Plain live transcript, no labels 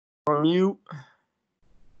on mute.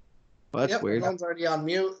 Well, that's weird. My phone's already on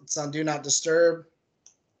mute. It's on Do Not Disturb.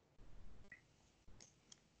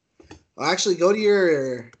 Well, actually, go to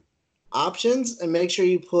your options and make sure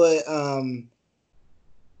you put...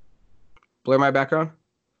 Blur my background?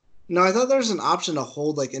 No, I thought there was an option to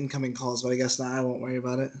hold like incoming calls, but I guess not. I won't worry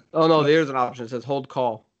about it. Oh, no, there's an option. It says hold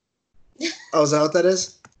call. Oh, is that what that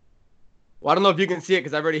is? Well, I don't know if you can see it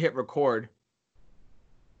because I've already hit record.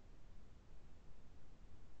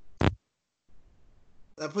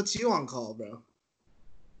 That puts you on call, bro.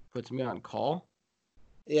 Puts me on call?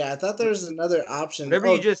 Yeah, I thought there was another option.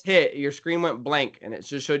 Whatever you just hit, your screen went blank, and it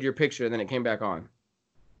just showed your picture, and then it came back on.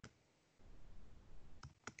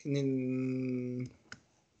 Can you...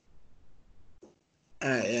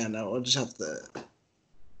 Alright, yeah, no, we'll just have to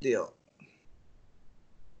deal.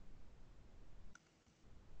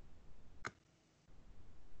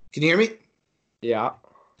 Can you hear me? Yeah.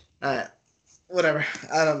 Alright. Whatever.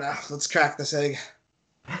 I don't know. Let's crack this egg.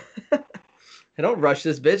 Hey, don't rush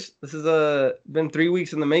this, bitch. This is been 3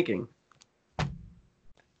 weeks in the making.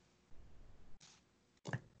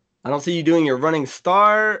 I don't see you doing your running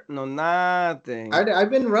start. No, nothing.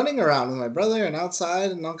 I've been running around with my brother and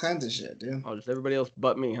outside and all kinds of shit, dude. Oh, just everybody else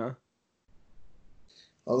but me, huh?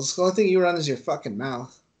 Well, the only thing you run is your fucking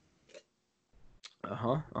mouth.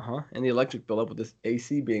 And the electric bill up with this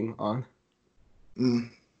AC being on.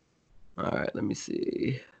 Mm. All right, let me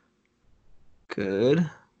see. Good.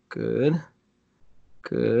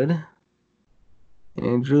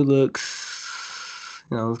 Andrew looks,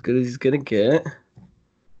 as good as he's gonna get.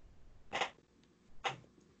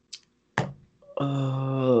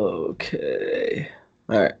 Okay.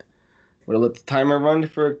 All right. We're gonna let the timer run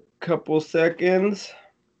for a couple seconds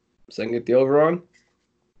so I can get the over on.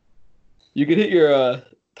 You can hit your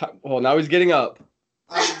well, now he's getting up.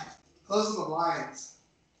 Closing the blinds.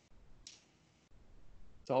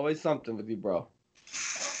 It's always something with you, bro.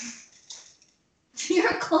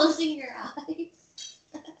 You're closing your eyes.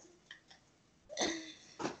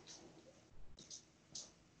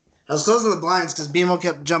 I was closing the blinds because BMO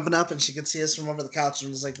kept jumping up and she could see us from over the couch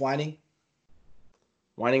and was like whining.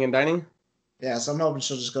 Whining and dining? Yeah, so I'm hoping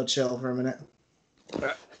she'll just go chill for a minute.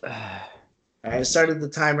 I started the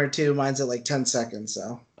timer too. Mine's at like 10 seconds,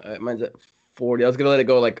 so. Mine's at 40. I was going to let it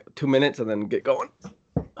go like 2 minutes and then get going.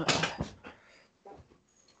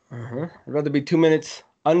 I'd rather be 2 minutes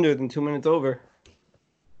under than 2 minutes over.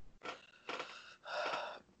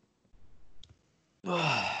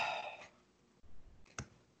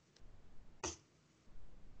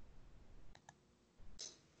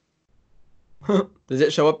 Does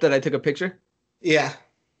it show up that I took a picture? Yeah.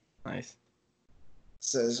 Nice. It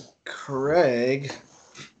says Craig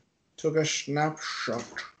took a snapshot.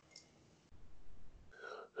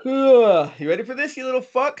 You ready for this, you little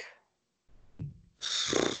fuck?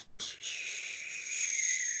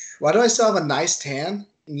 Why do I still have a nice tan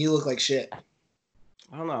and you look like shit?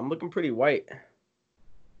 I don't know. I'm looking pretty white.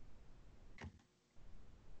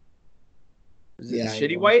 Is it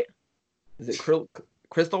shitty white? Is it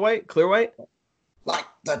crystal white? Clear white? Like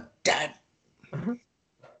the dead.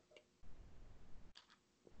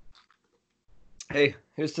 Hey,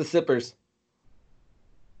 here's the sippers.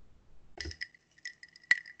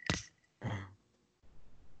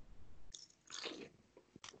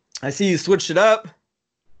 I see you switched it up.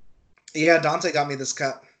 Yeah, Dante got me this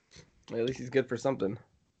cup. Well, at least he's good for something.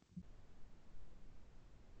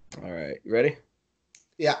 All right, you ready?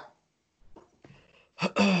 Yeah.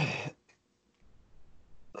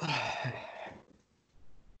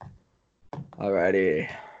 Alrighty.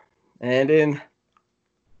 And in.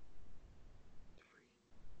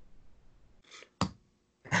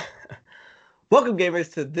 Welcome,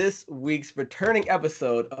 gamers, to this week's returning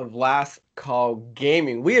episode of Last Call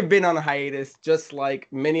Gaming. We have been on a hiatus, just like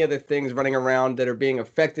many other things running around that are being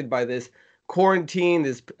affected by this quarantine,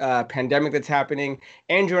 this pandemic that's happening.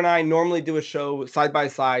 Andrew and I normally do a show side by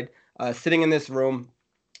side, sitting in this room,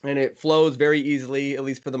 and it flows very easily, at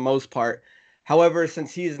least for the most part. However,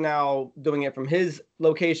 since he's now doing it from his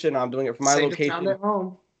location, I'm doing it from my location. At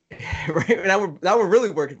home. Right now we're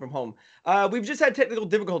really working from home. We've just had technical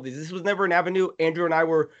difficulties. This was never an avenue Andrew and I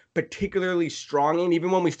were particularly strong in.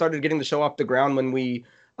 Even when we started getting the show off the ground, when we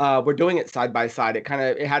were doing it side by side, it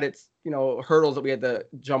had its hurdles that we had to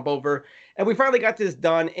jump over. And we finally got this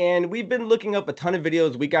done. And we've been looking up a ton of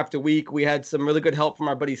videos week after week. We had some really good help from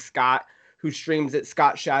our buddy Scott, who streams at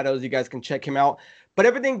Scott Shadows. You guys can check him out. But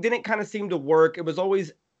everything didn't kind of seem to work. It was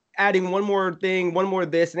always adding one more thing, one more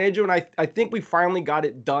this. And Andrew and I think we finally got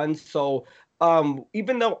it done. So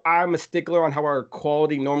even though I'm a stickler on how our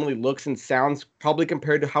quality normally looks and sounds, probably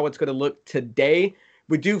compared to how it's going to look today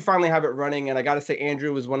we do finally have it running. And I got to say,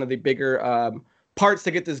 Andrew was one of the bigger parts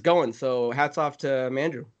to get this going. So hats off to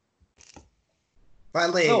Andrew.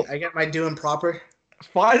 Finally, So, I get my doing proper.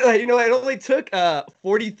 finally, it only took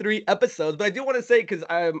 43 episodes, but I do want to say, because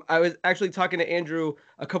I was actually talking to Andrew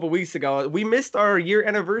a couple weeks ago, we missed our year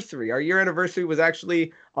anniversary. Our year anniversary was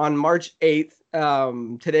actually on March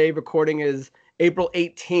 8th. Today recording is April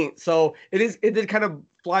 18th. So it did kind of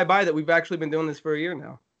fly by that we've actually been doing this for a year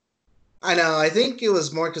now. I know. I think it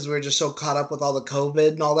was more because we were just so caught up with all the COVID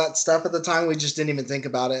and all that stuff at the time. We just didn't even think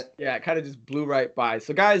about it. Yeah, it kind of just blew right by.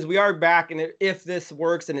 So, guys, we are back, and if this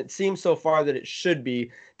works, and it seems so far that it should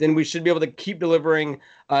be, then we should be able to keep delivering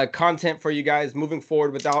content for you guys moving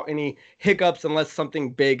forward without any hiccups unless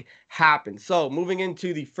something big happens. So, moving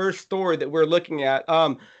into the first story that we're looking at,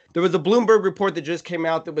 there was a Bloomberg report that just came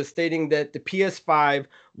out that was stating that the PS5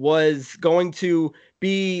 was going to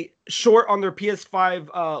be short on their PS5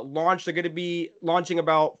 launch. They're going to be launching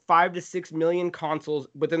about 5 to 6 million consoles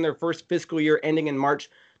within their first fiscal year ending in March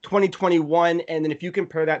 2021. And then if you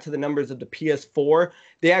compare that to the numbers of the PS4,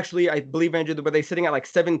 they actually, I believe, Andrew, were they sitting at like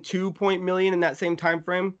 7.2 million in that same time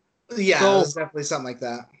frame? Yeah, So, it was definitely something like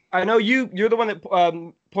that. I know you're the one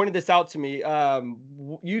that pointed this out to me.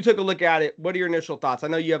 You took a look at it. What are your initial thoughts? I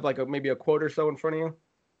know you have like maybe a quote or so in front of you.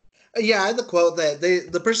 Yeah, I had the quote that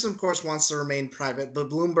the person, of course, wants to remain private. The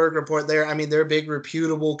Bloomberg report there, I mean, they're a big,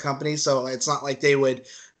 reputable company, so it's not like they would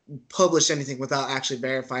publish anything without actually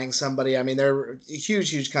verifying somebody. I mean, they're a huge,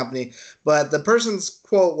 huge company. But the person's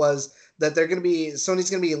quote was that Sony's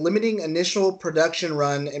going to be limiting initial production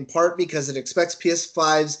run in part because it expects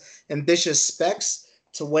PS5's ambitious specs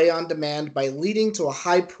to weigh on demand by leading to a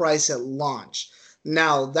high price at launch.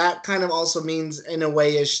 Now, that kind of also means in a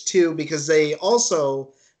way-ish too, because they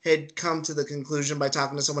also had come to the conclusion by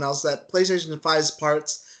talking to someone else that PlayStation 5's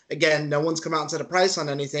parts, again, no one's come out and set a price on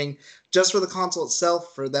anything, just for the console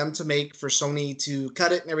itself, for them to make, for Sony to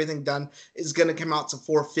cut it and everything done, is going to come out to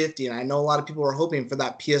 $450. And I know a lot of people are hoping for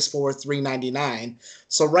that PS4 $399.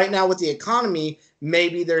 So right now with the economy,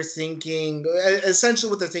 maybe they're thinking, essentially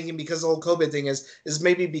what they're thinking, because the whole COVID thing is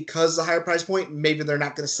maybe because the higher price point, maybe they're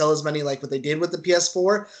not going to sell as many like what they did with the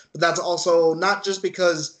PS4. But that's also not just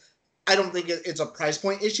because I don't think it's a price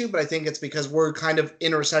point issue, but I think it's because we're kind of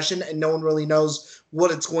in a recession and no one really knows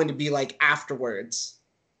what it's going to be like afterwards.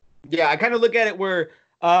 Yeah, I kind of look at it where,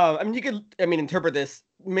 you could, interpret this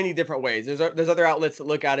many different ways. There's other outlets that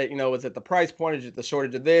look at it, is it the price point? Is it the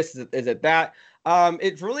shortage of this? Is it that?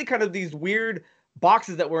 It's really kind of these weird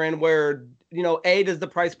boxes that we're in where, A, does the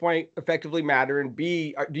price point effectively matter? And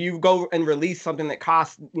B, do you go and release something that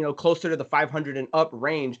costs, closer to the 500 and up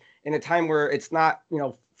range in a time where it's not,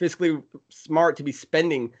 fiscally smart to be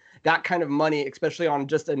spending that kind of money, especially on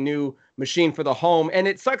just a new machine for the home? And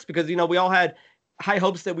it sucks because, we all had high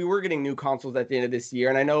hopes that we were getting new consoles at the end of this year.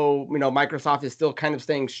 And I know, Microsoft is still kind of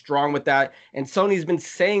staying strong with that. And Sony's been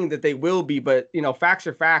saying that they will be, but, facts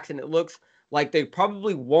are facts. And it looks like they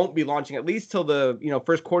probably won't be launching at least till the,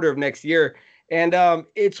 first quarter of next year. And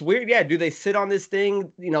it's weird. Yeah. Do they sit on this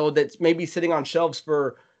thing, that's maybe sitting on shelves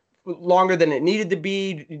for longer than it needed to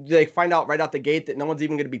be? Do they find out right out the gate that no one's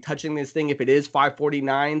even going to be touching this thing if it is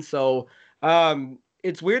 $549? So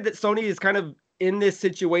it's weird that Sony is kind of in this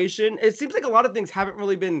situation. It seems like a lot of things haven't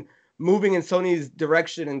really been moving in Sony's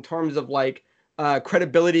direction in terms of like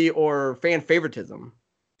credibility or fan favoritism.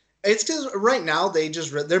 It's because right now their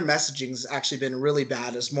messaging's actually been really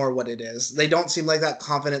bad is more what it is. They don't seem like that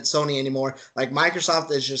confident Sony anymore. Like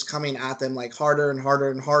Microsoft is just coming at them like harder and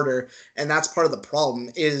harder and harder. And that's part of the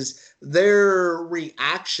problem is they're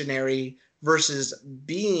reactionary versus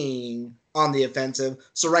being on the offensive.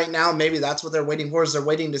 So right now, maybe that's what they're waiting for, is they're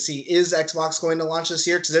waiting to see, is Xbox going to launch this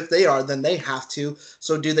year? Because if they are, then they have to.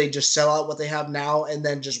 So do they just sell out what they have now and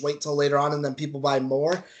then just wait till later on and then people buy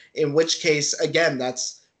more? In which case, again,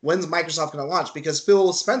 that's, when's Microsoft going to launch? Because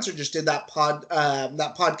Phil Spencer just did that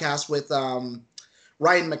podcast with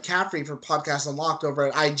Ryan McCaffrey for Podcast Unlocked over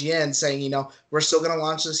at IGN saying, we're still going to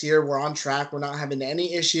launch this year. We're on track. We're not having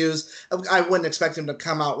any issues. I wouldn't expect him to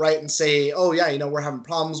come out right and say, oh, yeah, we're having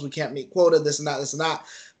problems. We can't meet quota, this and that, this and that.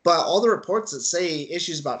 But all the reports that say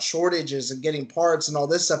issues about shortages and getting parts and all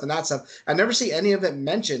this stuff and that stuff, I never see any of it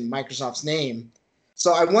mention Microsoft's name.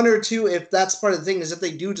 So I wonder, too, if that's part of the thing, is if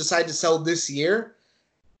they do decide to sell this year,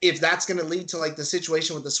 if that's going to lead to like the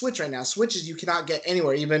situation with the Switch right now. Switches you cannot get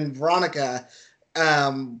anywhere. Even Veronica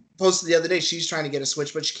posted the other day, she's trying to get a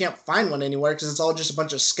Switch, but she can't find one anywhere because it's all just a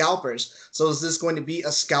bunch of scalpers. So is this going to be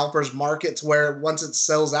a scalper's market where once it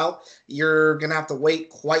sells out, you're going to have to wait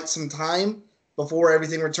quite some time before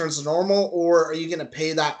everything returns to normal? Or are you going to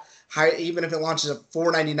pay that even if it launches at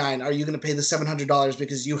 $4.99, are you going to pay the $700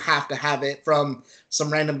 because you have to have it from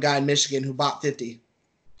some random guy in Michigan who bought 50?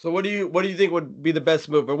 So what do you think would be the best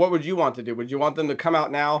move, or what would you want to do? Would you want them to come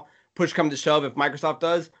out now, push come to shove if Microsoft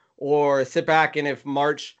does, or sit back and if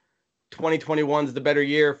March 2021 is the better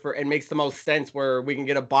year for and makes the most sense where we can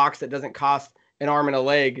get a box that doesn't cost an arm and a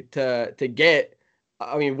leg to get?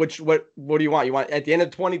 I mean, what do you want? You want at the end of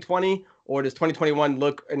 2020, or does 2021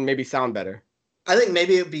 look and maybe sound better? I think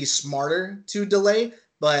maybe it'd be smarter to delay,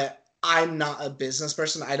 but I'm not a business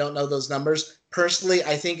person. I don't know those numbers. Personally,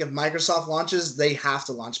 I think if Microsoft launches, they have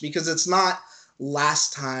to launch because it's not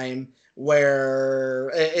last time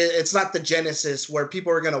where it's not the Genesis where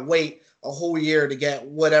people are going to wait a whole year to get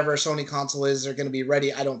whatever Sony console is. They're going to be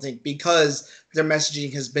ready, I don't think, because their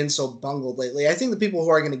messaging has been so bungled lately. I think the people who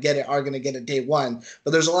are going to get it are going to get it day one,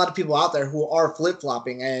 but there's a lot of people out there who are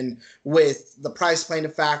flip-flopping, and with the price playing a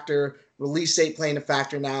factor, release date playing a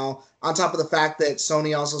factor now, on top of the fact that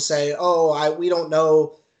Sony also say, we don't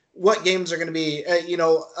know what games are going to be,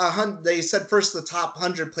 they said first the top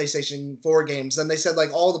 100 PlayStation 4 games, then they said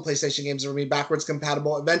like all the PlayStation games are going to be backwards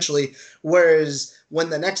compatible eventually, whereas when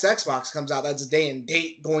the next Xbox comes out, that's a day and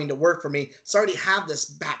date going to work for me. So I already have this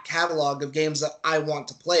back catalog of games that I want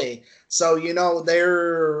to play. So,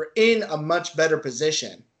 they're in a much better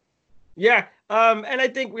position. Yeah, and I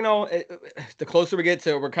think, the closer we get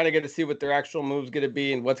to it, we're kind of going to see what their actual move's going to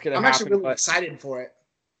be and what's going to happen. I'm actually really excited for it.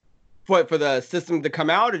 For the system to come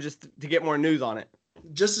out, or just to get more news on it?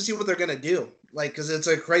 Just to see what they're going to do. Like, because it's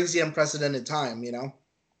a crazy, unprecedented time,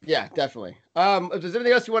 Yeah, definitely. If there's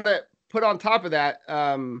anything else you want to put on top of that,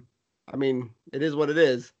 I mean, it is what it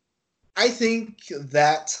is. I think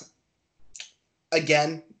that,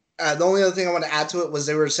 again, the only other thing I want to add to it was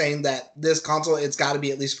they were saying that this console, it's got to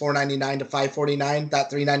be at least $499 to $549.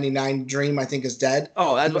 That $399 dream, I think, is dead.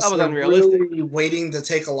 Oh, that was unrealistic. Really waiting to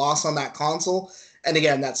take a loss on that console. And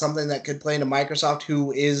again, that's something that could play into Microsoft,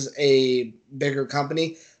 who is a bigger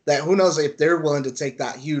company, that who knows if they're willing to take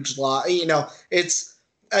that huge loss. It's,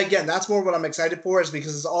 again, that's more what I'm excited for, is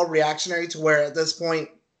because it's all reactionary to where at this point,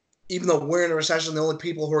 even though we're in a recession, the only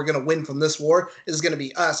people who are going to win from this war is going to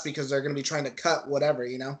be us, because they're going to be trying to cut whatever,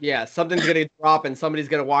 Yeah, something's going to drop and somebody's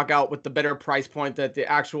going to walk out with the better price point that the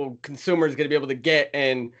actual consumer is going to be able to get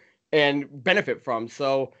and benefit from.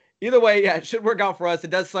 So either way, yeah, it should work out for us.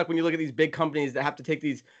 It does suck when you look at these big companies that have to take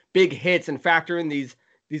these big hits and factor in these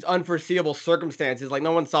unforeseeable circumstances. Like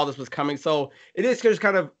no one saw this was coming. So it is just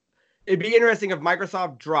kind of, it'd be interesting if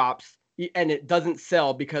Microsoft drops and it doesn't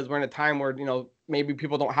sell because we're in a time where, maybe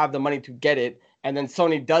people don't have the money to get it. And then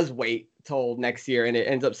Sony does wait till next year and it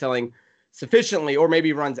ends up selling sufficiently or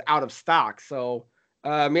maybe runs out of stock. So,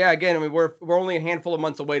 again, I mean, we're only a handful of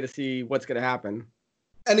months away to see what's going to happen.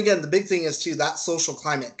 And again, the big thing is, too, that social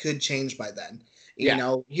climate could change by then.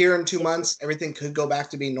 Here in 2 months, everything could go back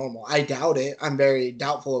to being normal. I doubt it. I'm very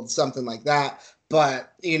doubtful of something like that.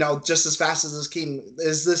 But, just as fast as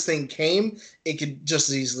this thing came, it could just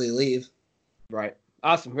as easily leave. Right.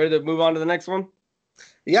 Awesome. Ready to move on to the next one?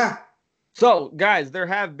 Yeah. So, guys, there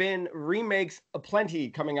have been remakes aplenty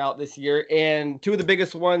coming out this year, and two of the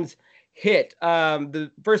biggest ones hit.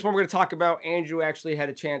 The first one we're going to talk about, Andrew actually had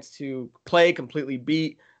a chance to play, completely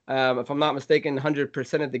beat, if I'm not mistaken,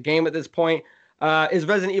 100% of the game at this point, is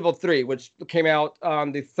Resident Evil 3, which came out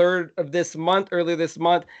on the 3rd of this month, earlier this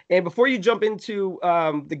month. And before you jump into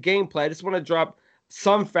the gameplay, I just want to drop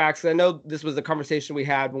some facts. I know this was a conversation we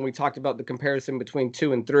had when we talked about the comparison between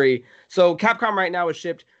 2 and 3. So Capcom right now has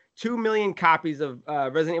shipped 2 million copies of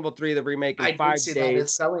Resident Evil 3, the remake, in 5 days. That.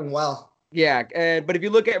 It's selling well. Yeah, but if you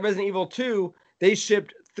look at Resident Evil 2, they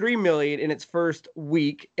shipped 3 million in its first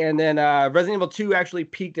week. And then Resident Evil 2 actually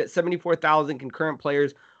peaked at 74,000 concurrent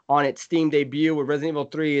players on its Steam debut, where Resident Evil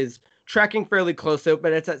 3 is tracking fairly close to it,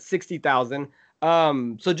 but it's at 60,000.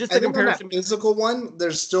 So just the comparison. On that physical one,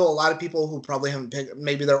 there's still a lot of people who probably haven't picked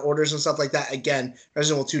maybe their orders and stuff like that. Again,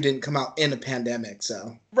 Resident Evil 2 didn't come out in a pandemic,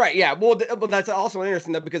 so. Right, yeah. Well, but that's also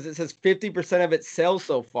interesting, though, because it says 50% of its sales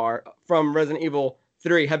so far from Resident Evil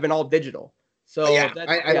 3 have been all digital. So yeah,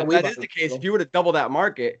 that is the case. If you were to double that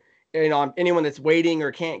market, anyone that's waiting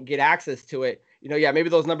or can't get access to it, maybe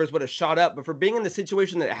those numbers would have shot up. But for being in the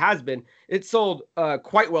situation that it has been, it sold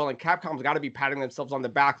quite well, and Capcom's got to be patting themselves on the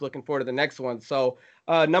back, looking forward to the next one. So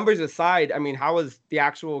numbers aside, I mean, how was the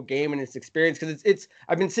actual game and its experience? Because it's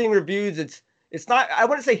I've been seeing reviews. It's not, I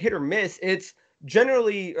wouldn't say hit or miss. It's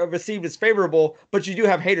generally received as favorable, but you do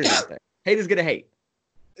have haters out there. Haters gonna hate.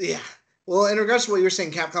 Yeah. Well, in regards to what you were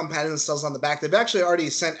saying, Capcom patted themselves on the back. They've actually already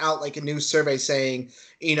sent out like a new survey saying,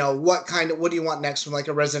 what do you want next from like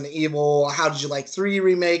a Resident Evil? How did you like 3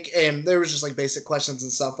 remake? And there was just like basic questions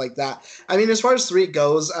and stuff like that. I mean, as far as 3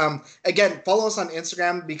 goes, again, follow us on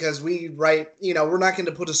Instagram because we write, we're not going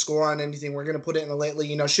to put a score on anything. We're going to put it in a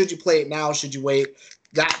lately, should you play it now? Should you wait?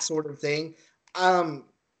 That sort of thing.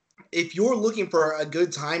 If you're looking for a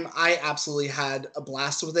good time, I absolutely had a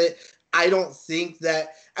blast with it. I don't think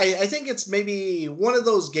that I think it's maybe one of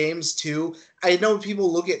those games too. I know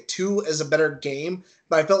people look at 2 as a better game,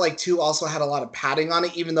 but I felt like 2 also had a lot of padding on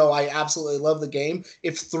it, even though I absolutely love the game.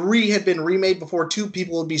 If 3 had been remade before 2,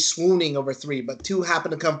 people would be swooning over 3, but 2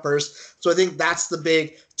 happened to come first. So I think that's the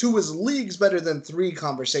big 2 is leagues better than 3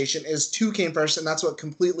 conversation is 2 came first, and that's what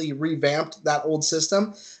completely revamped that old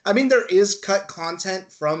system. I mean, there is cut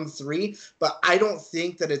content from 3, but I don't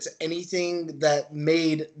think that it's anything that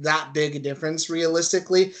made that big a difference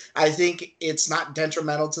realistically. I think it's not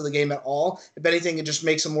detrimental to the game at all. If anything, it just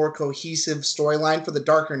makes a more cohesive storyline for the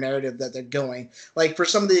darker narrative that they're going. Like for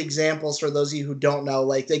some of the examples, for those of you who don't know,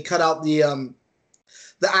 like they cut out the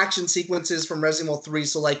action sequences from Resident Evil 3.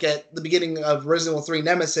 So like at the beginning of Resident Evil 3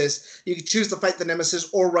 Nemesis, you can choose to fight the Nemesis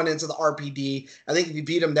or run into the RPD. I think if you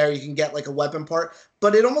beat him there, you can get like a weapon part.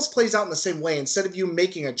 But it almost plays out in the same way. Instead of you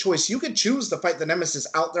making a choice, you could choose to fight the Nemesis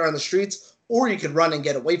out there on the streets, or you could run and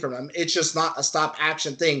get away from him. It's just not a stop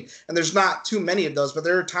action thing. And there's not too many of those, but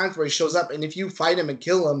there are times where he shows up, and if you fight him and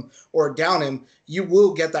kill him or down him, you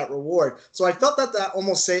will get that reward. So I felt that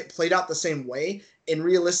almost played out the same way. And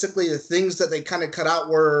realistically, the things that they kind of cut out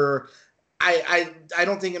were, I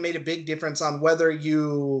don't think it made a big difference on whether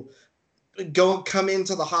you come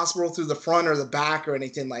into the hospital through the front or the back or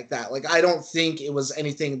anything like that. Like, I don't think it was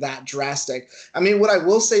anything that drastic. I mean, what I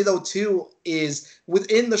will say though too is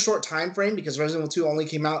within the short time frame, because Resident Evil 2 only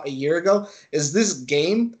came out a year ago, is this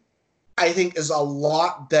game I think is a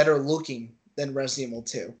lot better looking than Resident Evil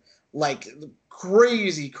 2. Like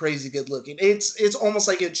crazy good looking. It's almost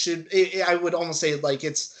like it should. I would almost say like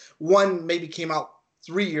it's one maybe came out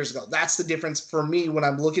 3 years ago. That's the difference for me when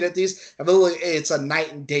I'm looking at these. I feel like it's a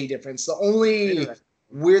night and day difference. The only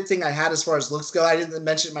weird thing I had as far as looks go, I didn't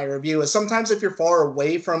mention in my review, is sometimes if you're far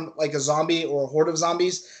away from like a zombie or a horde of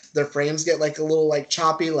zombies, their frames get like a little like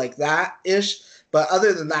choppy like that ish. But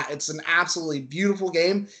other than that, it's an absolutely beautiful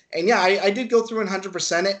game. And yeah, I did go through and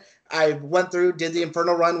 100% it. I went through, did the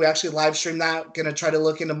Inferno run. We actually live streamed that. Going to try to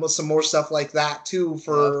look into some more stuff like that too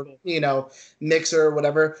for, Mixer or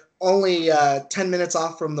whatever. Only 10 minutes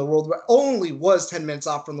off from the world. Only was 10 minutes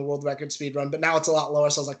off from the world record speed run, but now it's a lot lower.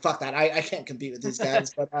 So I was like, fuck that. I can't compete with these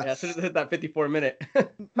guys. But yeah, as soon as I hit that 54-minute.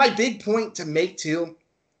 My big point to make too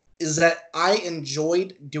is that I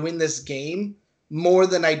enjoyed doing this game more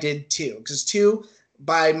than I did 2. Because 2,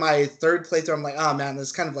 by my third playthrough, I'm like, oh man, this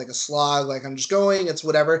is kind of like a slog. Like I'm just going, it's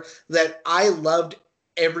whatever. That I loved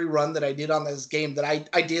every run that I did on this game. That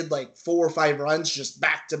I did like 4 or 5 runs just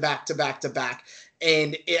back to back to back to back.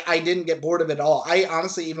 And I didn't get bored of it at all. I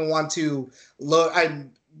honestly even want to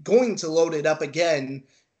I'm going to load it up again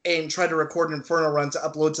and try to record an Inferno run to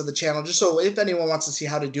upload to the channel, just so if anyone wants to see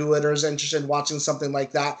how to do it or is interested in watching something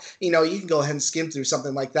like that, you can go ahead and skim through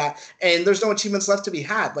something like that. And there's no achievements left to be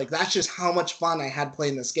had. Like, that's just how much fun I had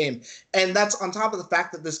playing this game. And that's on top of the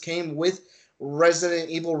fact that this came with Resident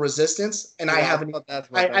Evil Resistance, and I haven't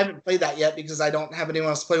played that yet because I don't have anyone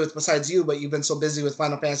else to play with besides you, but you've been so busy with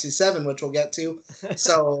Final Fantasy VII, which we'll get to.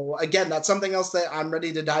 So again, that's something else that I'm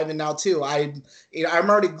ready to dive in now too. I'm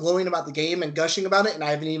already glowing about the game and gushing about it, and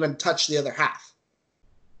I haven't even touched the other half.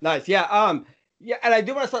 Nice. Yeah. Yeah, and I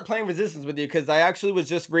do want to start playing Resistance with you because I actually was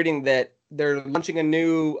just reading that they're launching a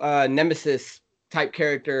new Nemesis type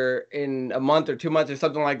character in a month or 2 months or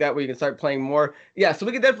something like that, where you can start playing more. Yeah, so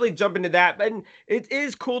we can definitely jump into that. And it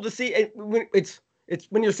is cool to see. It's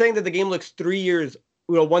when you're saying that the game looks 3 years,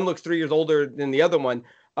 one looks 3 years older than the other one.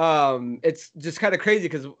 It's just kind of crazy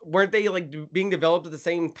because weren't they like being developed at the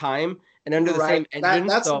same time and under the same engine?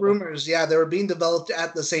 That's rumors. Yeah, they were being developed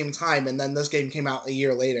at the same time, and then this game came out a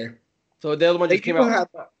year later. So the other one just came out.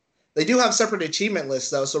 They do have separate achievement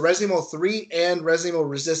lists, though. So Resident Evil 3 and Resident Evil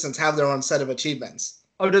Resistance have their own set of achievements.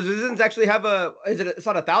 Oh, does Resistance actually have it's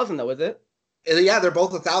not 1,000, though, is it? Yeah, they're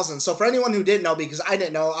both 1,000. So for anyone who didn't know, because I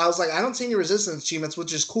didn't know, I was like, I don't see any Resistance achievements,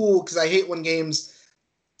 which is cool, because I hate when games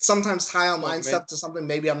sometimes tie online stuff to something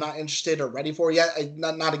maybe I'm not interested or ready for yet.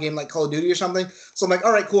 Not a game like Call of Duty or something. So I'm like,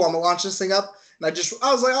 all right, cool, I'm going to launch this thing up. And I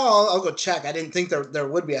was like, oh, I'll go check. I didn't think there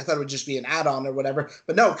would be. I thought it would just be an add-on or whatever.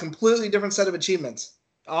 But no, completely different set of achievements.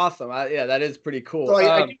 Awesome. Yeah, that is pretty So cool.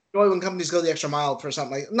 I do enjoy when companies go the extra mile for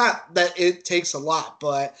something like, not that it takes a lot,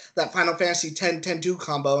 but that Final Fantasy 10-10-2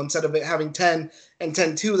 combo, instead of it having 10 and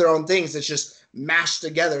 10-2 their own things, it's just mashed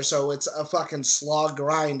together. So it's a fucking slog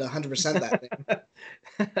grind 100%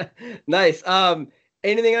 that thing. Nice.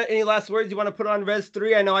 Any last words you want to put on Res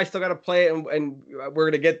 3? I know I still got to play it and we're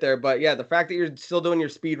going to get there, but yeah, the fact that you're still doing your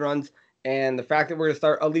speed runs and the fact that we're going to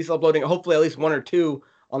start at least uploading, hopefully at least one or two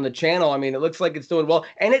on the channel. I mean, it looks like it's doing well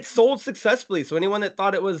and it sold successfully. So anyone that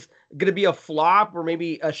thought it was going to be a flop or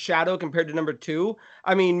maybe a shadow compared to number 2,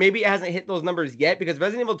 I mean, maybe it hasn't hit those numbers yet because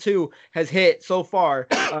Resident Evil 2 has hit so far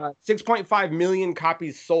 6.5 million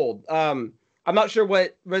copies sold. I'm not sure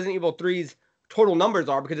what Resident Evil 3's total numbers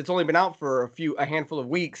are because it's only been out for a handful of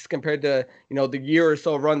weeks compared to the year or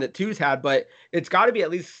so run that 2's had, but it's got to be at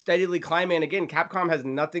least steadily climbing. And again, Capcom has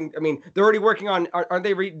nothing. I mean, they're already working on. Aren't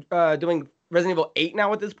they doing Resident Evil 8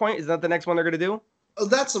 now at this point? Is that the next one they're going to do?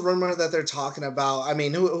 That's the rumor that they're talking about. I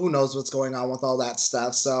mean, who knows what's going on with all that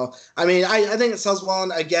stuff. So, I mean, I think it sells well.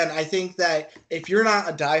 And again, I think that if you're not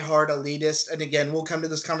a diehard elitist, and again, we'll come to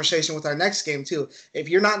this conversation with our next game too. If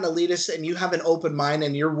you're not an elitist and you have an open mind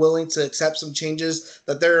and you're willing to accept some changes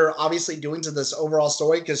that they're obviously doing to this overall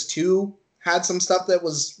story, because 2 had some stuff that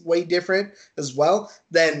was way different as well,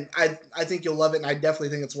 then I think you'll love it. And I definitely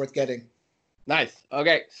think it's worth getting. Nice.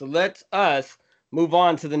 Okay, so let's move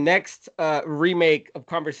on to the next remake of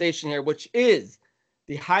conversation here, which is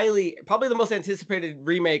probably the most anticipated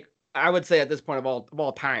remake, I would say at this point of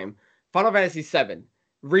all time, Final Fantasy VII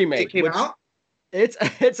remake. It came out?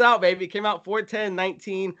 It's out, baby. It came out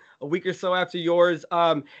 4/10/19, a week or so after yours.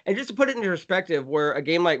 And just to put it into perspective, where a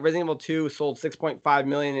game like Resident Evil 2 sold 6.5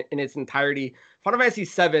 million in its entirety, Final Fantasy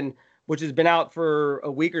VII, which has been out for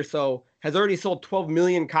a week or so, has already sold 12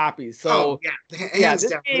 million copies. So hands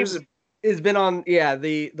down. Has been on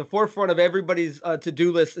the forefront of everybody's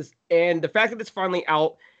to-do list, and the fact that it's finally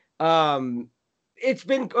out. There's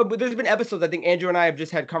been episodes I think Andrew and I have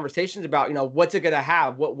just had conversations about, what's it gonna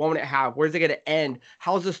have, what won't it have, where's it gonna end,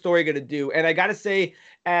 how's the story gonna do. And I gotta say,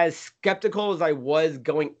 as skeptical as I was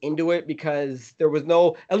going into it, because there was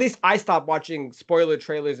at least I stopped watching spoiler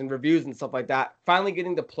trailers and reviews and stuff like that, finally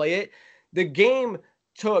getting to play it, the game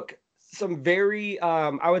took some very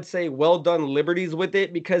I would say well done liberties with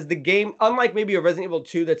it, because the game, unlike maybe a Resident Evil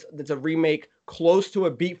 2 that's a remake close to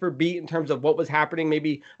a beat for beat in terms of what was happening,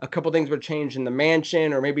 maybe a couple things were changed in the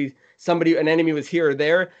mansion or maybe an enemy was here or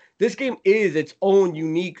there, this game is its own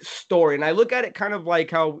unique story. And I look at it kind of like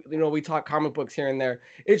how we talk comic books here and there.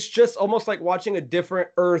 It's just almost like watching a different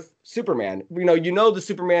Earth Superman. The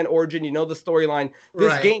Superman origin, the storyline.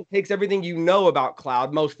 This game takes everything about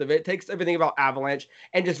Cloud, most of it, takes everything about Avalanche,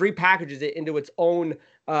 and just repackages it into its own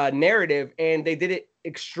narrative. And they did it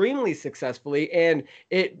extremely successfully, and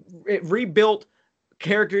it rebuilt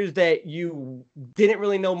characters that you didn't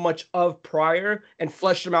really know much of prior and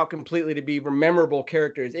fleshed them out completely to be memorable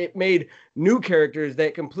characters. It made new characters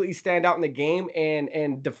that completely stand out in the game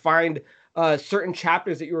and defined certain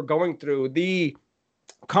chapters that you were going through. The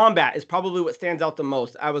combat is probably what stands out the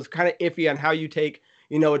most. I was kind of iffy on how you take,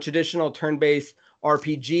 a traditional turn-based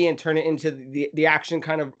RPG and turn it into the action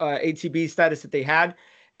kind of ATB status that they had.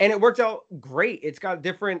 And it worked out great. It's got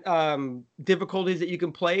different difficulties that you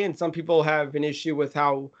can play, and some people have an issue with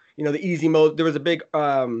how, the easy mode. There was a big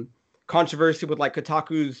controversy with like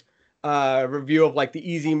Kotaku's review of like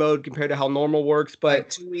the easy mode compared to how normal works, but like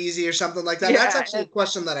too easy or something like that. Yeah, that's actually a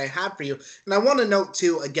question that I had for you. And I want to note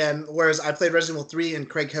too, again, whereas I played Resident Evil 3 and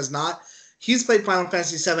Craig has not, he's played Final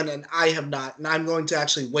Fantasy 7 and I have not. And I'm going to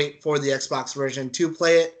actually wait for the Xbox version to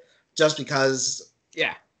play it just because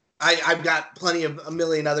I've got plenty of a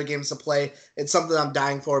million other games to play. It's something I'm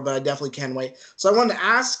dying for, but I definitely can wait. So I wanted to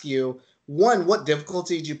ask you, one, what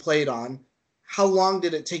difficulty did you play it on? How long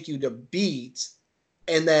did it take you to beat?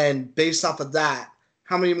 And then based off of that,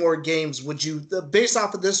 how many more games would you, based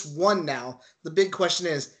off of this one now, the big question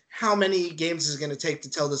is, how many games is it going to take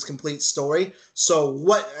to tell this complete story? So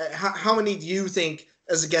how many do you think,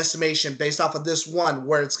 as a guesstimation, based off of this one,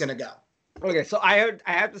 where it's going to go? Okay, so I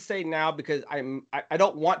have to say now, because I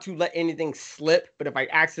don't want to let anything slip, but if I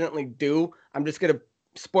accidentally do, I'm just gonna,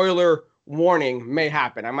 spoiler warning may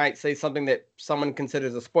happen. I might say something that someone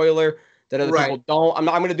considers a spoiler that other people don't. I'm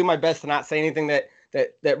gonna do my best to not say anything that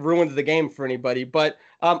ruins the game for anybody. But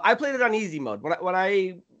I played it on easy mode.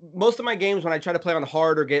 Most of my games, when I try to play on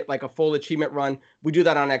hard or get like a full achievement run, we do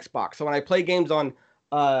that on Xbox. So when I play games on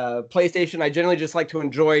PlayStation, I generally just like to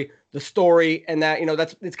enjoy the story, and that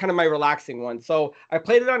it's kind of my relaxing one. So I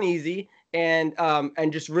played it on easy and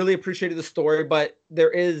just really appreciated the story. But there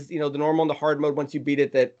is the normal and the hard mode once you beat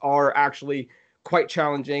it that are actually quite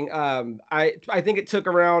challenging. I think it took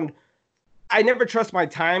around. I never trust my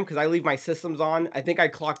time because I leave my systems on. I think I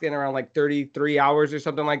clocked in around like 33 hours or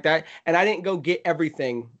something like that, and I didn't go get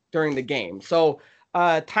everything during the game. So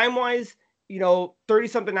time wise, 30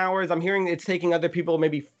 something hours. I'm hearing it's taking other people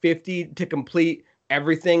maybe 50 to complete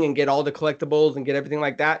everything and get all the collectibles and get everything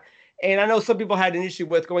like that. And I know some people had an issue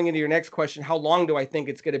with going into your next question. How long do I think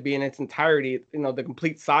it's going to be in its entirety? The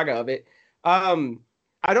complete saga of it.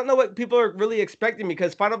 I don't know what people are really expecting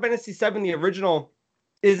because Final Fantasy VII, the original,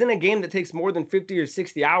 isn't a game that takes more than 50 or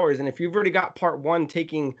 60 hours. And if you've already got part one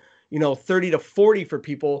taking, 30 to 40 for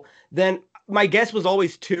people, then my guess was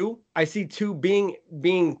always two. I see two being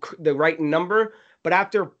the right number. But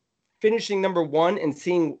after finishing number one and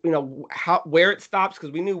seeing, where it stops,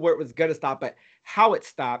 because we knew where it was going to stop, but how it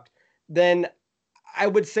stopped, then I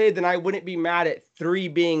would say then I wouldn't be mad at three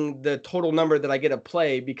being the total number that I get to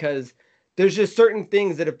play, because there's just certain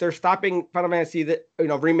things that if they're stopping Final Fantasy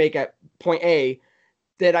remake at point A,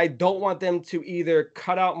 that I don't want them to either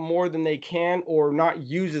cut out more than they can or not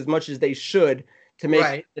use as much as they should to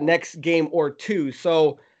make the next game or two.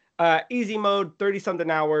 So easy mode, 30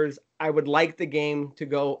 something hours. I would like the game to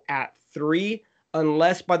go at 3,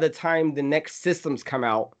 unless by the time the next systems come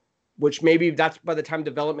out, which maybe that's by the time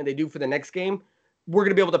development they do for the next game, we're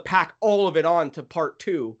going to be able to pack all of it on to part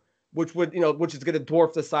 2, which would, which is going to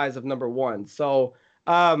dwarf the size of number 1. So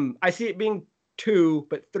I see it being 2,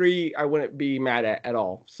 but 3 I wouldn't be mad at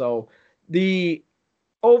all. So the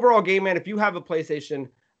overall game, man, if you have a PlayStation,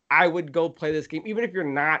 I would go play this game, even if you're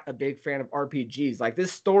not a big fan of RPGs. Like,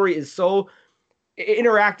 this story is so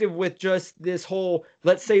interactive with just this whole,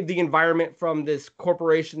 let's save the environment from this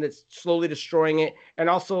corporation that's slowly destroying it, and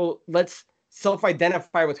also let's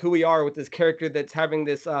self-identify with who we are with this character that's having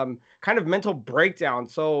this kind of mental breakdown.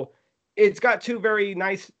 So it's got 2 very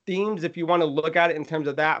nice themes if you want to look at it in terms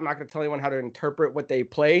of that. I'm not going to tell anyone how to interpret what they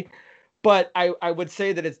play, but I would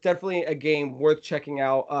say that it's definitely a game worth checking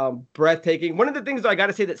out. Breathtaking. One of the things I got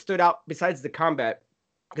to say that stood out besides the combat,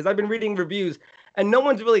 because I've been reading reviews and no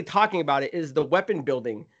one's really talking about it, is the weapon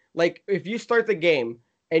building. Like, if you start the game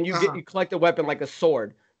and you collect a weapon like a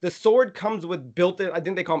sword, the sword comes with built-in, I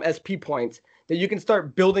think they call them SP points, that you can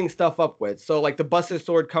start building stuff up with. So like the Buster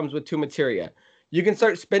Sword comes with 2 materia. You can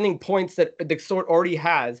start spending points that the sword already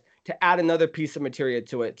has to add another piece of materia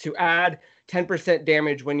to it, to add 10%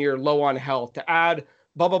 damage when you're low on health, to add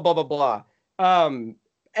blah, blah, blah, blah, blah.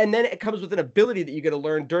 And then it comes with an ability that you get to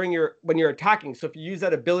learn when you're attacking. So if you use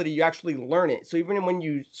that ability, you actually learn it. So even when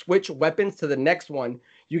you switch weapons to the next one,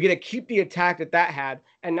 you get to keep the attack that had,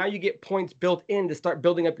 and now you get points built in to start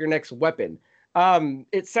building up your next weapon.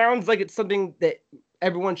 It sounds like it's something that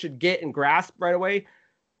everyone should get and grasp right away,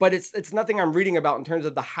 but it's nothing I'm reading about in terms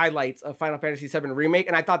of the highlights of Final Fantasy VII Remake.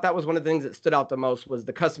 And I thought that was one of the things that stood out the most, was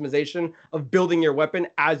the customization of building your weapon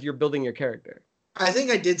as you're building your character. I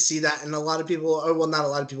think I did see that, and a lot of people, or well, not a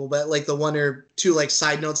lot of people, but like the 1 or 2 like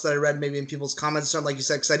side notes that I read maybe in people's comments, something like you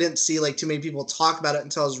said, because I didn't see like too many people talk about it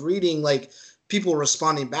until I was reading like people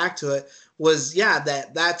responding back to it, was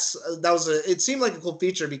it seemed like a cool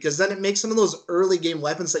feature, because then it makes some of those early game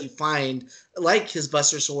weapons that you find, like his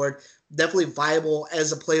Buster Sword, definitely viable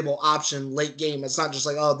as a playable option late game. It's not just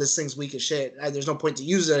like, oh, this thing's weak as shit, there's no point to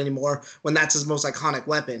use it anymore, when that's his most iconic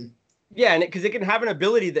weapon. Yeah, and because it can have an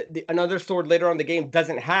ability that another sword later on in the game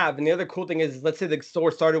doesn't have. And the other cool thing is, let's say the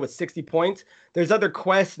sword started with 60 points. There's other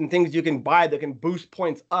quests and things you can buy that can boost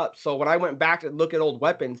points up. So when I went back to look at old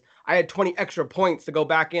weapons, I had 20 extra points to go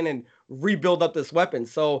back in and rebuild up this weapon.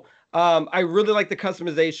 So I really like the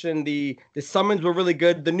customization. The summons were really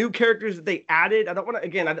good. The new characters that they added, I don't want to,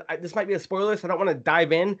 again, this might be a spoiler, so I don't want to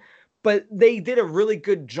dive in, but they did a really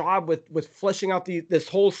good job with fleshing out this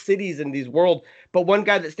whole cities and these world. But one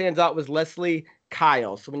guy that stands out was Leslie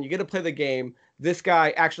Kyle. So when you get to play the game, this guy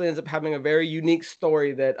actually ends up having a very unique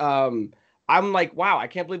story that I'm like, wow, I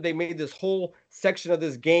can't believe they made this whole section of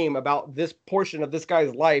this game about this portion of this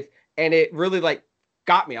guy's life. And it really like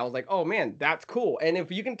got me. I was like, oh man, that's cool. And if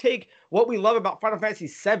you can take what we love about Final Fantasy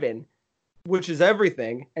VII, which is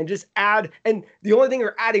everything, and just add, and the only thing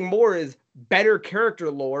you're adding more is better character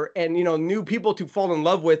lore and, new people to fall in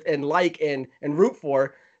love with and like and root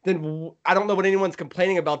for, then I don't know what anyone's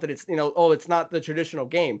complaining about, that it's, oh, it's not the traditional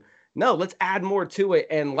game. No, let's add more to it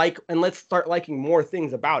and let's start liking more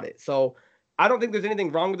things about it. So I don't think there's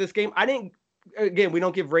anything wrong with this game. We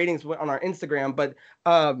don't give ratings on our Instagram, but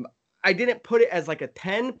I didn't put it as like a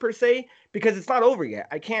 10 per se, because it's not over yet.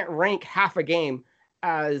 I can't rank half a game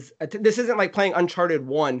as this isn't like playing Uncharted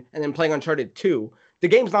 1 and then playing Uncharted 2. The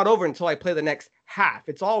game's not over until I play the next half.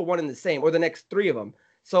 It's all one and the same, or the next 3 of them.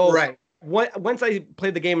 So once I play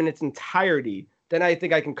the game in its entirety, then I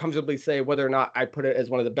think I can comfortably say whether or not I put it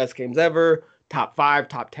as one of the best games ever, top 5,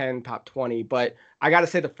 top 10, top 20. But I got to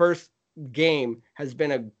say the first game has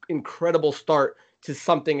been an incredible start to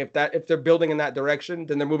something. If they're building in that direction,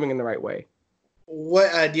 then they're moving in the right way.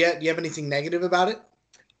 What do you have anything negative about it?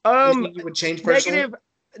 Anything you would change personally?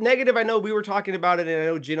 Negative. I know we were talking about it, and I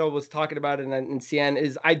know Gino was talking about it in CN.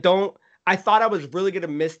 Is I thought I was really gonna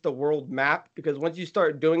miss the world map, because once you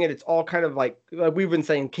start doing it, it's all kind of like we've been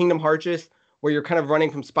saying, Kingdom Hearts, where you're kind of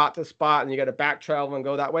running from spot to spot and you got to back travel and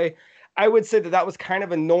go that way. I would say that was kind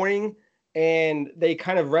of annoying, and they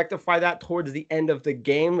kind of rectify that towards the end of the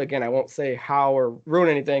game. Again, I won't say how or ruin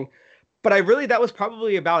anything, but that was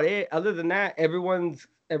probably about it. Other than that, everyone's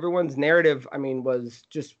narrative, I mean, was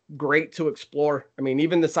just great to explore. I mean,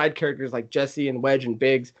 even the side characters like Jesse and Wedge and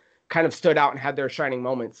Biggs kind of stood out and had their shining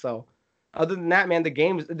moments. So other than that, man, the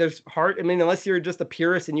games, there's hard. I mean, unless you're just a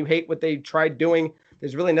purist and you hate what they tried doing,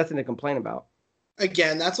 there's really nothing to complain about.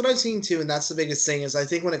 Again, that's what I've seen too, and that's the biggest thing is I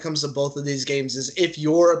think when it comes to both of these games is if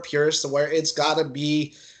you're a purist to where it's got to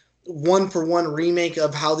be one-for-one remake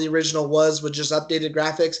of how the original was with just updated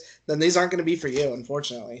graphics, then these aren't going to be for you,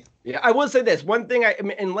 unfortunately. Yeah, I will say this. One thing, I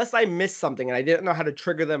mean, unless I missed something and I didn't know how to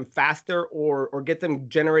trigger them faster or get them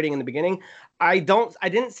generating in the beginning, I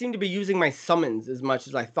didn't seem to be using my summons as much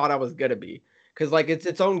as I thought I was going to be. Because like it's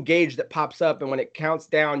its own gauge that pops up, and when it counts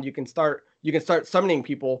down, you can start summoning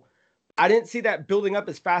people. I didn't see that building up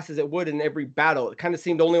as fast as it would in every battle. It kind of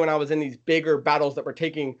seemed only when I was in these bigger battles that were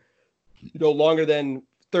taking, longer than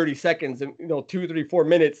 30 seconds and 2, 3, 4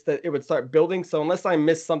 minutes that it would start building. So unless I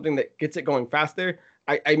miss something that gets it going faster,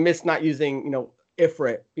 I miss not using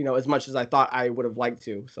Ifrit as much as I thought I would have liked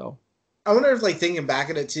to. So I wonder if thinking back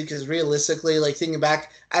at it too, because realistically, thinking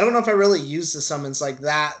back, I don't know if I really used the summons like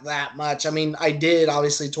that much. I mean, I did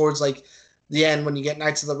obviously towards the end when you get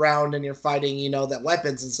Knights of the Round and you're fighting that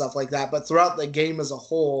weapons and stuff like that. But throughout the game as a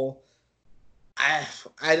whole, I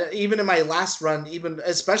even in my last run, even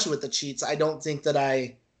especially with the cheats, I don't think that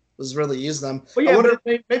I was really using them. Well, yeah, I wonder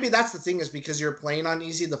if maybe that's the thing is because you're playing on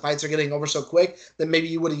easy, the fights are getting over so quick that maybe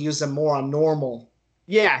you would have used them more on normal.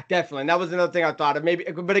 Yeah, definitely. And that was another thing I thought of. Maybe,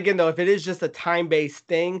 but again, though, if it is just a time-based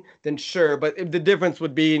thing, then sure. But if the difference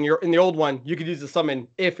would be in the old one, you could use the summon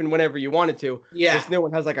if and whenever you wanted to. Yeah. This new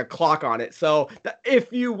one has a clock on it. So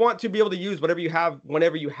if you want to be able to use whatever you have,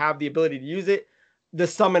 whenever you have the ability to use it, the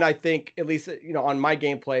summon, I think, at least on my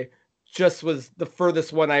gameplay, just was the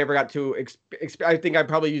furthest one I ever got to. I think I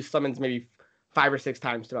probably used summons maybe 5 or 6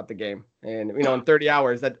 times throughout the game, and in 30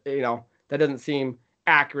 hours, that that doesn't seem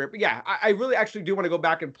accurate. But yeah, I really actually do want to go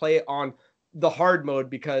back and play it on the hard mode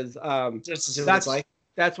because just to see what it's like.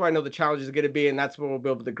 That's where I know the challenge is going to be, and that's where we'll be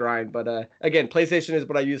able to grind. But again, PlayStation is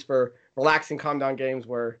what I use for relaxing, calm down games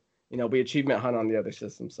where we achievement hunt on the other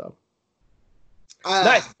system. So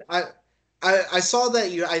nice. I saw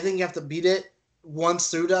that I think you have to beat it once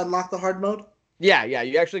through to unlock the hard mode. Yeah.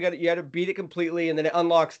 You actually you got to beat it completely, and then it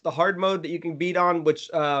unlocks the hard mode that you can beat on, which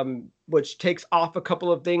takes off a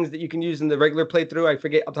couple of things that you can use in the regular playthrough. I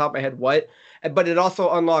forget off the top of my head what, but it also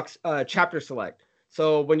unlocks chapter select.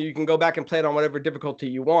 So when you can go back and play it on whatever difficulty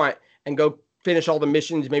you want and go finish all the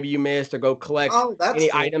missions maybe you missed or go collect any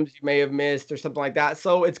cool items you may have missed or something like that.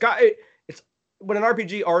 So it's when an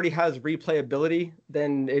RPG already has replayability,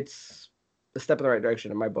 then it's a step in the right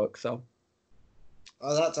direction in my book. So.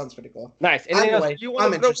 Oh, that sounds pretty cool. Nice. Anything else you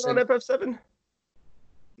want to throw on FF7?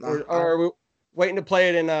 No, or are we waiting to play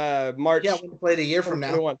it in March? Yeah, we'll play it a year from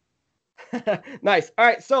now. Nice. All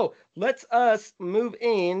right, so let's move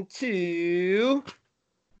into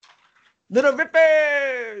Little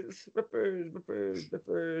Rippers.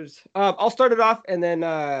 I'll start it off, and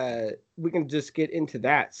then we can just get into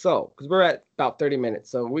that. So, because we're at about 30 minutes,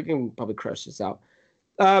 so we can probably crush this out.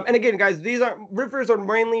 And again, guys, Rippers are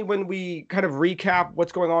mainly when we kind of recap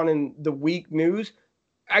what's going on in the week news.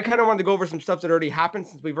 I kind of wanted to go over some stuff that already happened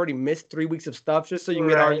since we've already missed 3 weeks of stuff, just so you can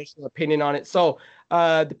get our initial opinion on it. So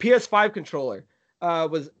the PS5 controller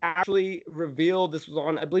was actually revealed. This was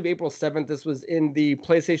on, I believe, April 7th. This was in the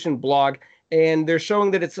PlayStation blog, and they're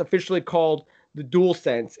showing that it's officially called the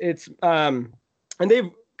DualSense. It's and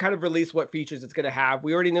they've kind of released what features it's going to have.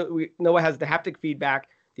 We know it has the haptic feedback,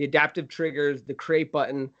 the adaptive triggers, the create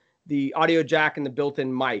button, the audio jack, and the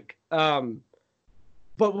built-in mic.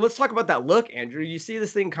 But let's talk about that look, Andrew. You see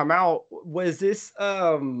this thing come out. Was this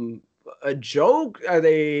a joke? Are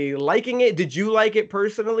they liking it? Did you like it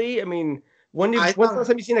personally? I mean, when's the last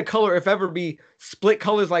time you've seen a color, if ever, be split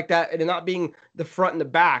colors like that and it not being the front and the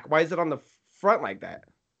back? Why is it on the front like that?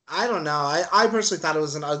 I don't know. I personally thought it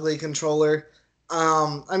was an ugly controller.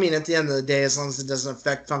 I mean, at the end of the day, as long as it doesn't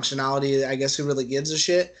affect functionality, I guess who really gives a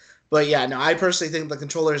shit? But yeah, no, I personally think the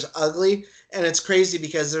controller is ugly, and it's crazy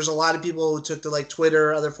because there's a lot of people who took to like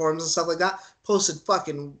Twitter, other forums and stuff like that, posted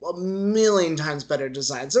fucking a million times better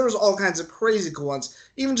designs. There was all kinds of crazy cool ones.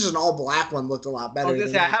 Even just an all black one looked a lot better. I was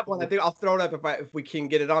gonna say I have one. I think I'll throw it up if we can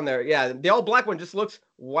get it on there. Yeah, the all black one just looks.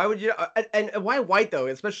 Why would you? And why white though?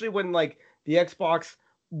 Especially when like the Xbox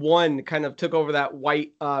One kind of took over that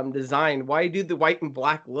white design. Why do the white and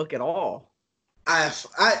black look at all? I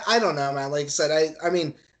don't know, man. Like I said, I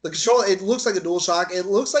mean the controller. It looks like a DualShock. It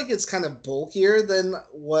looks like it's kind of bulkier than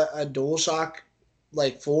what a DualShock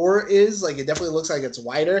like 4 is. Like it definitely looks like it's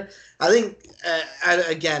wider. I think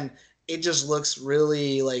again, it just looks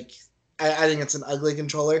really like I think it's an ugly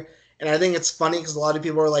controller, and I think it's funny because a lot of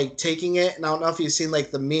people are like taking it, and I don't know if you've seen like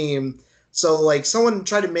the meme. So like someone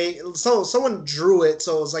tried to someone drew it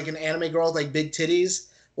so it was like an anime girl with like big titties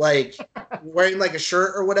like wearing like a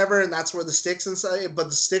shirt or whatever, and that's where the sticks inside. But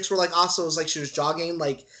the sticks were like also it was like she was jogging,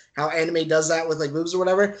 like how anime does that with like boobs or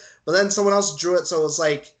whatever. But then someone else drew it so it was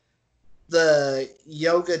like the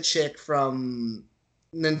yoga chick from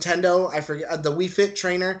Nintendo. I forget the Wii Fit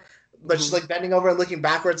trainer, but she's like bending over and looking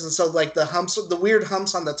backwards, and so like the weird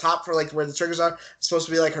humps on the top for like where the triggers are supposed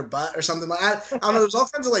to be like her butt or something like that. I don't know. There's all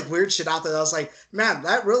kinds of like weird shit out there. That I was like, man,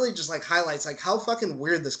 that really just like highlights like how fucking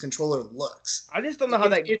weird this controller looks. I just don't know how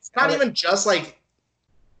that. It's not even just like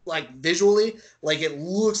visually, like it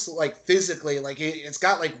looks like physically, like it's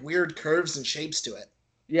got like weird curves and shapes to it.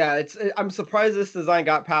 Yeah, I'm surprised this design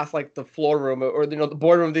got past like the floor room or the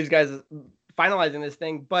boardroom. These guys finalizing this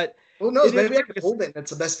thing, but who knows? Maybe I can hold it.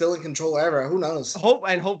 It's the best feeling controller ever. Who knows?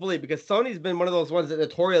 Hopefully, because Sony's been one of those ones that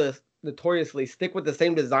notoriously stick with the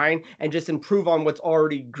same design and just improve on what's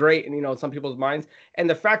already great in some people's minds. And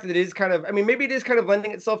the fact that it is kind of, I mean, maybe it is kind of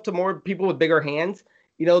lending itself to more people with bigger hands.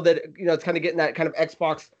 It's kind of getting that kind of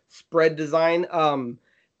Xbox spread design.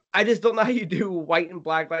 I just don't know how you do white and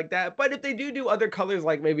black like that. But if they do other colors,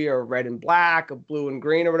 like maybe a red and black, a blue and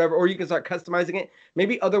green or whatever, or you can start customizing it,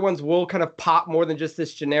 maybe other ones will kind of pop more than just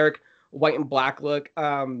this generic white and black look.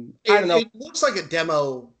 I don't know. It looks like a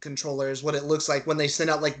demo controller is what it looks like when they send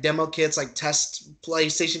out like demo kits, like test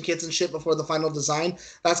PlayStation kits and shit before the final design.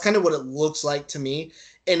 That's kind of what it looks like to me.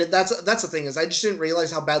 And that's the thing is I just didn't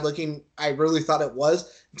realize how bad looking I really thought it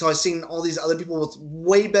was until I seen all these other people with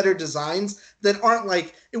way better designs that aren't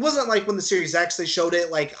like, it wasn't like when the Series X they showed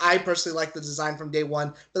it. Like I personally liked the design from day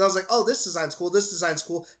one, but I was like, oh, this design's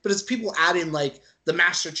cool. But it's people adding like the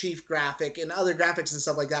Master Chief graphic and other graphics and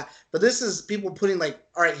stuff like that. But this is people putting like,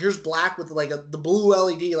 all right, here's black with like the blue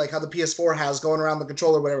LED, like how the PS4 has going around the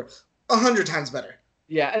controller, or whatever, 100 times better.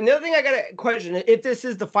 Yeah, and the other thing I gotta question, if this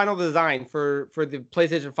is the final design for the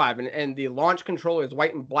PlayStation 5 and the launch controller is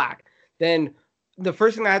white and black, then the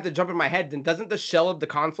first thing I have to jump in my head, then doesn't the shell of the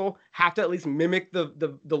console have to at least mimic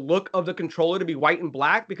the look of the controller to be white and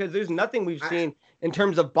black? Because there's nothing we've seen in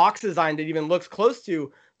terms of box design that even looks close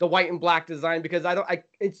to the white and black design, because I don't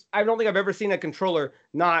think I've ever seen a controller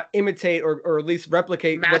not imitate or at least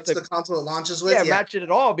replicate match what the console it launches with. Yeah, match it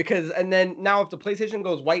at all. And then now if the PlayStation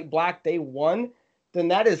goes white black day one, then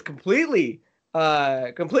that is completely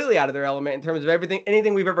out of their element in terms of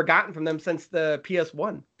anything we've ever gotten from them since the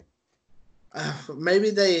PS1. Maybe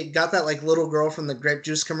they got that like little girl from the grape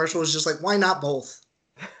juice commercial was just like, why not both?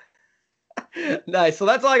 Nice. So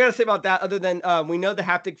that's all I got to say about that, other than we know the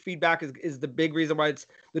haptic feedback is the big reason why it's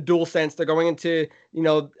the DualSense. They're going into,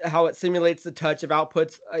 how it simulates the touch of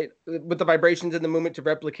outputs with the vibrations and the movement to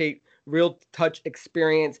replicate real touch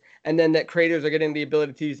experience. And then that creators are getting the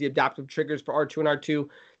ability to use the adaptive triggers for R2 and R2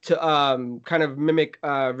 to kind of mimic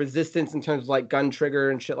resistance in terms of like gun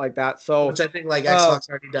trigger and shit like that. So, which I think like Xbox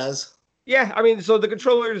already does. Yeah, I mean, so the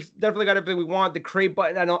controller's definitely got everything we want. The create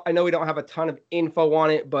button, I know we don't have a ton of info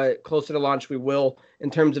on it, but closer to launch we will,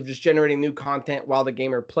 in terms of just generating new content while the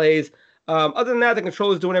gamer plays. Other than that, the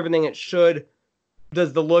controller's doing everything it should.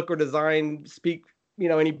 Does the look or design speak,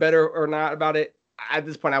 any better or not about it? At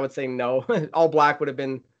this point, I would say no. All black would have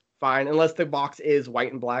been fine, unless the box is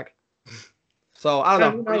white and black. So I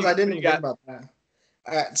don't know. I didn't think about that.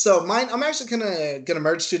 So mine, I'm actually gonna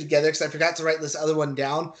merge two together because I forgot to write this other one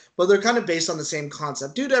down, but they're kind of based on the same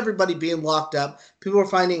concept. Due to everybody being locked up, people are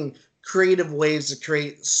finding creative ways to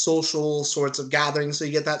create social sorts of gatherings, so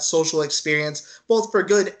you get that social experience, both for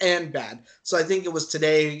good and bad. So I think it was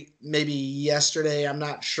today, maybe yesterday, I'm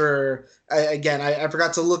not sure. I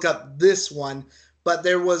forgot to look up this one, but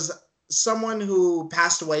there was someone who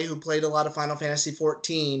passed away who played a lot of Final Fantasy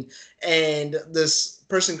 14, and this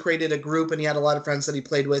person created a group, and he had a lot of friends that he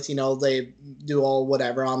played with. They do all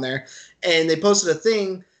whatever on there, and they posted a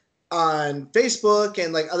thing on Facebook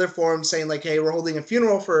and like other forums saying like, hey, we're holding a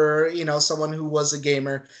funeral for someone who was a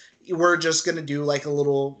gamer, we're just going to do like a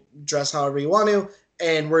little dress however you want to,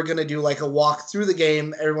 and we're going to do like a walk through the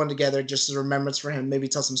game, everyone together, just as a remembrance for him, maybe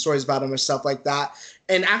tell some stories about him or stuff like that.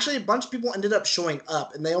 And actually, a bunch of people ended up showing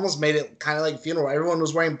up, and they almost made it kind of like a funeral. Everyone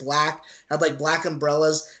was wearing black, had like black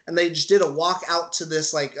umbrellas, and they just did a walk out to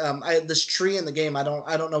this like this tree in the game. I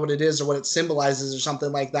don't know what it is or what it symbolizes or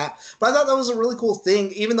something like that. But I thought that was a really cool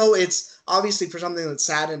thing, even though it's obviously for something that's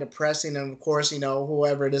sad and depressing, and of course,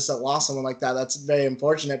 whoever it is that lost someone like that, that's very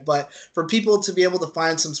unfortunate. But for people to be able to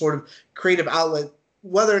find some sort of creative outlet,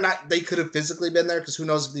 whether or not they could have physically been there, because who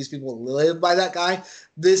knows if these people live by that guy,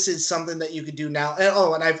 this is something that you could do now.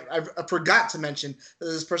 And I forgot to mention that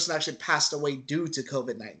this person actually passed away due to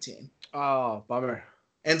COVID-19. Oh, bummer.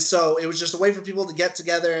 And so it was just a way for people to get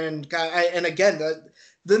together. And again,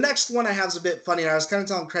 the next one I have is a bit funny. I was kind of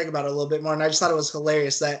telling Craig about it a little bit more, and I just thought it was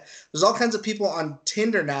hilarious that there's all kinds of people on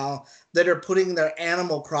Tinder now that are putting their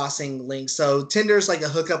Animal Crossing links. So Tinder is like a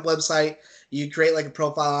hookup website. You create like a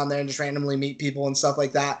profile on there and just randomly meet people and stuff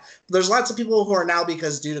like that. But there's lots of people who are now,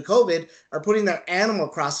 because due to COVID, are putting their Animal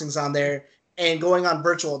Crossings on there and going on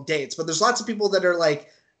virtual dates. But there's lots of people that are like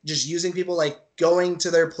just using people, like going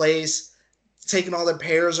to their place, taking all their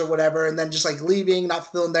pairs or whatever, and then just like leaving, not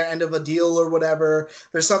fulfilling their end of a deal or whatever.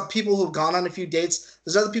 There's some people who've gone on a few dates.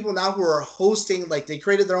 There's other people now who are hosting, like they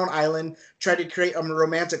created their own island, try to create a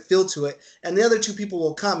romantic feel to it. And the other two people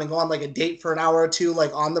will come and go on like a date for an hour or two,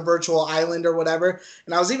 like on the virtual island or whatever.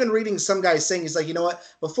 And I was even reading some guy saying, he's like, you know what?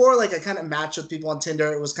 Before, like I kind of matched with people on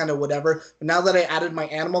Tinder, it was kind of whatever. But now that I added my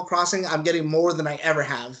Animal Crossing, I'm getting more than I ever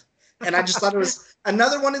have. And I just thought it was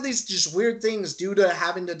another one of these just weird things due to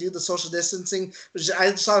having to do the social distancing, which I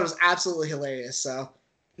just thought it was absolutely hilarious. So,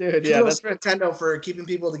 dude, yeah, that's for Nintendo for keeping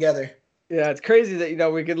people together. Yeah, it's crazy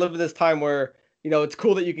that we could live in this time where it's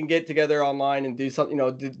cool that you can get together online and do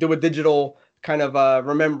something, do a digital kind of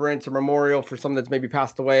remembrance or memorial for someone that's maybe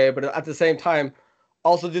passed away, but at the same time,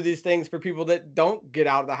 also do these things for people that don't get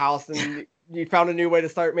out of the house and you found a new way to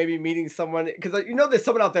start maybe meeting someone, because there's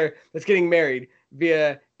someone out there that's getting married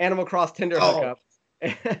via Animal Cross Tinder hookup.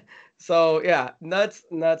 So yeah, nuts,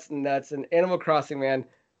 and Animal Crossing, man.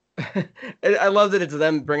 I love that it's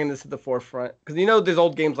them bringing this to the forefront, because there's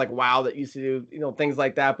old games like WoW that used to do things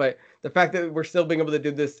like that, but the fact that we're still being able to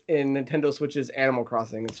do this in Nintendo Switch's Animal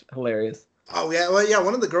Crossing is hilarious. Oh yeah, well yeah,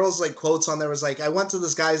 one of the girls like quotes on there was like, I went to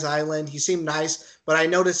this guy's island, he seemed nice, but I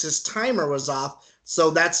noticed his timer was off.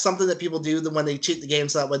 So that's something that people do when they cheat the game,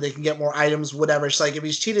 so that way they can get more items, whatever. It's like, if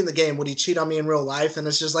he's cheating the game, would he cheat on me in real life? And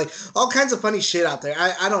it's just like all kinds of funny shit out there.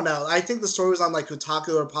 I don't know. I think the story was on like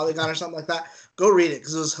Kotaku or Polygon or something like that. Go read it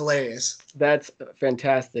because it was hilarious. That's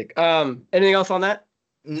fantastic. Anything else on that?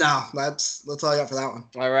 No, that's all I got for that one.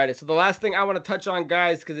 All righty. So the last thing I want to touch on,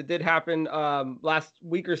 guys, because it did happen last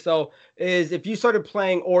week or so, is if you started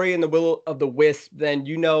playing Ori and the Will of the Wisp, then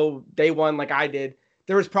day one, like I did,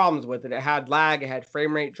 there was problems with it. It had lag, it had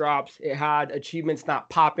frame rate drops, it had achievements not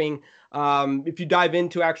popping. If you dive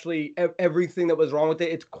into actually everything that was wrong with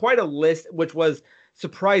it, it's quite a list, which was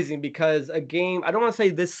surprising because a game, I don't want to say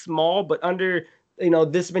this small, but under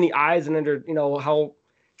this many eyes and under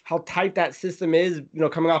how tight that system is,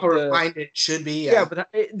 coming off it should be. Yeah, but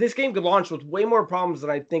this game could launch with way more problems than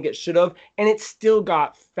I think it should have, and it still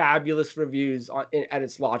got fabulous reviews at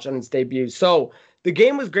its launch, on its debut. So the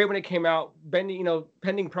game was great when it came out,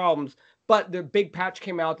 pending problems, but the big patch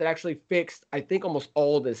came out that actually fixed, I think, almost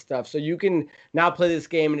all of this stuff. So you can now play this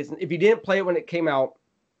game, and if you didn't play it when it came out,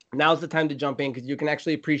 now's the time to jump in, because you can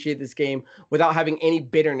actually appreciate this game without having any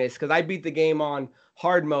bitterness. Because I beat the game on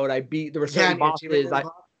hard mode. There were certain bosses.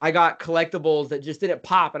 I got collectibles that just didn't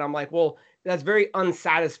pop, and I'm like, well, that's very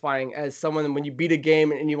unsatisfying as someone when you beat a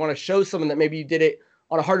game and you want to show someone that maybe you did it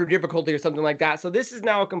on a harder difficulty or something like that. So this is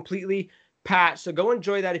now a completely patch. So go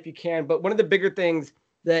enjoy that if you can. But one of the bigger things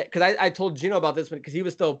because I told Gino about this because he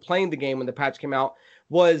was still playing the game when the patch came out,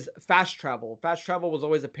 was fast travel. Fast travel was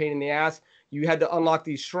always a pain in the ass. You had to unlock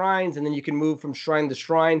these shrines, and then you can move from shrine to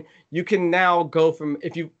shrine. You can now go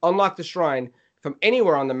if you unlock the shrine from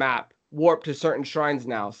anywhere on the map, warp to certain shrines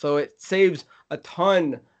now. So it saves a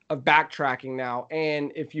ton of backtracking now.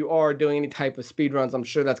 And if you are doing any type of speed runs, I'm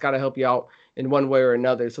sure that's got to help you out in one way or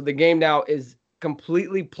another. So the game now is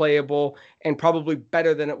completely playable and probably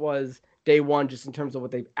better than it was day one, just in terms of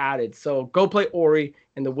what they've added. So go play Ori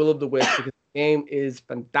and the Will of the Wisp, because the game is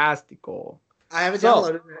fantastico. I haven't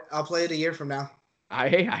downloaded it. I'll play it a year from now.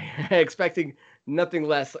 I expecting nothing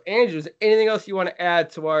less. So Andrew, is there anything else you want to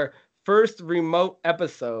add to our first remote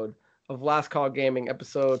episode of Last Call Gaming,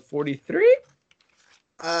 episode 43?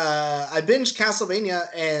 I binged Castlevania,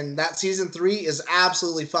 and that season 3 is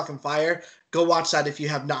absolutely fucking fire. Go watch that if you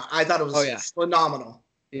have not. I thought it was phenomenal.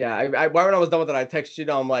 Yeah, right when I was done with it, I texted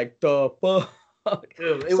you. I'm like, the fuck.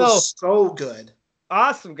 Dude, it was so good.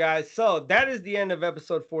 Awesome, guys. So that is the end of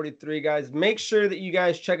episode 43, guys. Make sure that you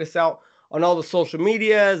guys check us out on all the social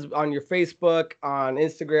medias, on your Facebook, on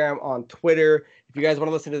Instagram, on Twitter. If you guys want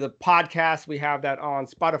to listen to the podcast, we have that on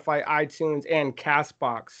Spotify, iTunes, and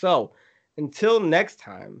Castbox. So until next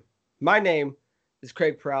time, my name is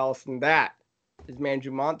Craig Perales, and that is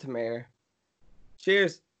Mandrew Montemare.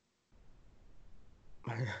 Cheers.